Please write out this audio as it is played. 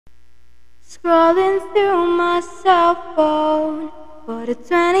Scrolling through my cell phone for the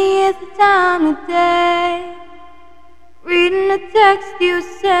 20th time today, reading the text you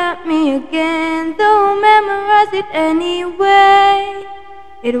sent me again, though I memorized it anyway.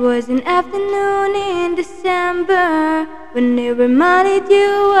 It was an afternoon in December when it reminded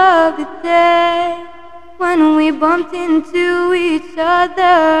you of the day when we bumped into each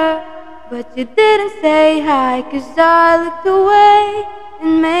other, but you didn't say hi 'cause I looked away.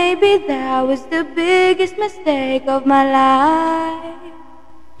 And maybe that was the biggest mistake of my life.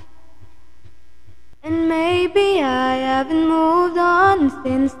 And maybe I haven't moved on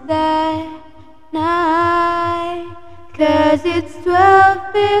since that night, 'cause it's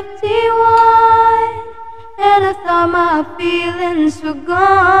 12:51 and I thought my feelings were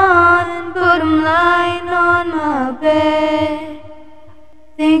gone, but I'm lying on my bed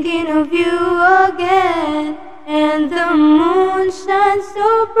thinking of you again. And the moon shines so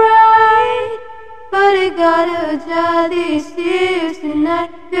bright, but it gotta dry these tears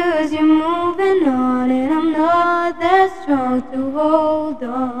tonight, 'cause you're moving on and I'm not that strong to hold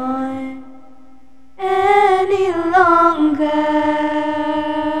on any longer.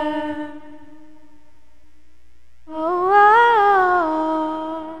 Oh.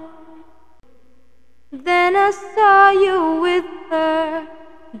 Then I saw you with her,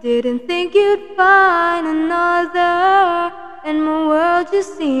 didn't think you'd find another, and my world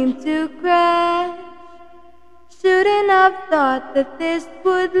just seemed to crash. Shouldn't have thought that this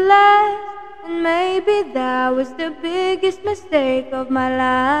would last, and maybe that was the biggest mistake of my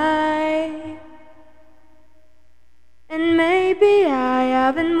life. And maybe I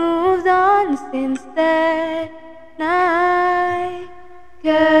haven't moved on since that night,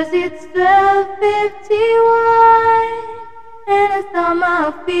 'cause it's 12:51 and I thought my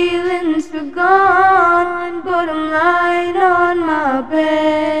feelings were gone, but I'm lying on my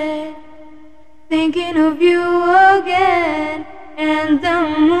bed thinking of you again. And the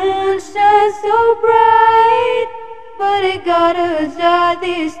moon shines so bright, but it gotta dry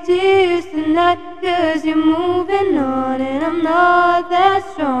these tears tonight, 'cause you're moving on and I'm not that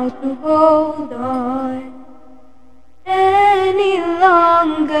strong to hold on any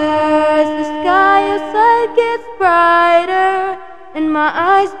longer. As the sky outside gets brighter and my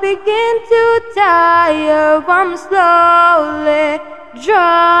eyes begin to tire, I'm slowly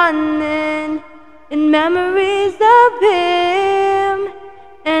drowning in memories of him.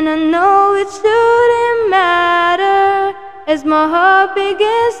 And I know it shouldn't matter, as my heart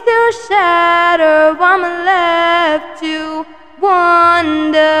begins to shatter, I'm left to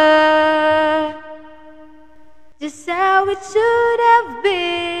wonder just how it should have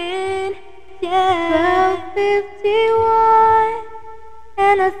been. Yeah, 12:51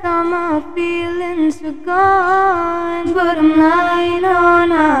 and I thought my feelings were gone, but I'm lying on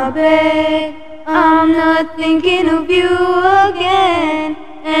my bed, I'm not thinking of you again.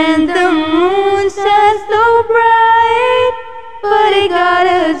 And the moon shines so bright, but it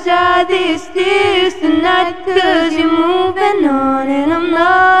gotta dry these tears tonight, 'cause you're moving on and I'm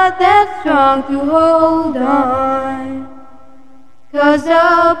not that strong to hold on. 'Cause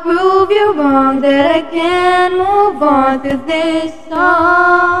I'll prove you wrong, that I can move on through this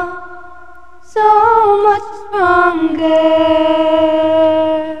song so much stronger.